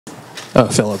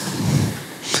Philip.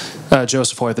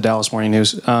 Joseph Hoy at the Dallas Morning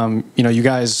News. You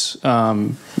guys,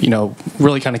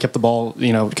 really kind of kept the ball,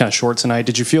 kind of short tonight.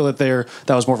 Did you feel that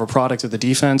that was more of a product of the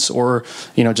defense, or,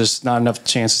 just not enough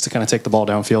chances to kind of take the ball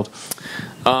downfield?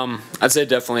 I'd say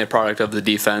definitely a product of the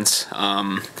defense.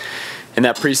 In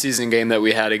that preseason game that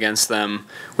we had against them,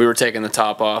 we were taking the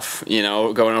top off,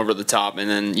 going over the top, and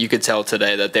then you could tell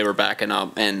today that they were backing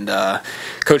up. And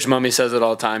Coach Mummy says it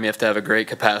all the time, you have to have a great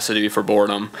capacity for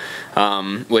boredom,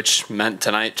 which meant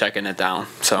tonight checking it down.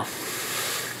 So.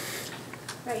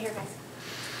 Right here, guys.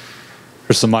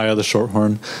 For Samaya, the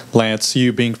Shorthorn. Lance,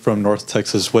 you being from North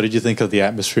Texas, what did you think of the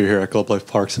atmosphere here at Globe Life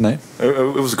Park tonight?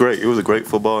 It was great. It was a great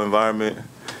football environment.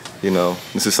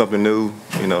 This is something new,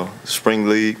 spring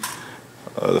league.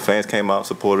 The fans came out,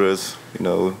 supported us. It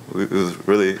was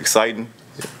really exciting.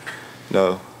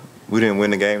 We didn't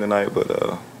win the game tonight,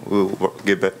 but we'll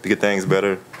get things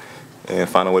better and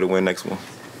find a way to win next one.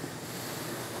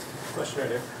 Question right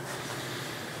here.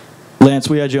 Lance,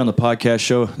 we had you on the podcast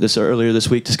show earlier this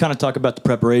week. Just kind of talk about the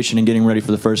preparation and getting ready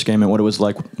for the first game and what it was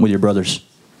like with your brothers.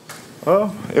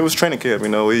 It was training camp.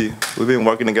 We've been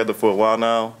working together for a while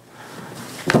now.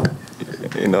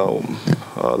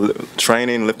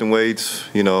 Training, lifting weights,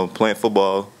 playing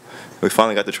football. We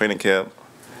finally got to training camp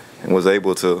and was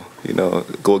able to,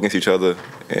 go against each other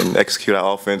and execute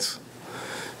our offense.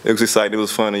 It was exciting. It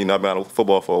was fun. I've been out of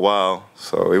football for a while,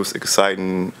 so it was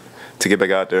exciting to get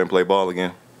back out there and play ball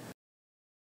again.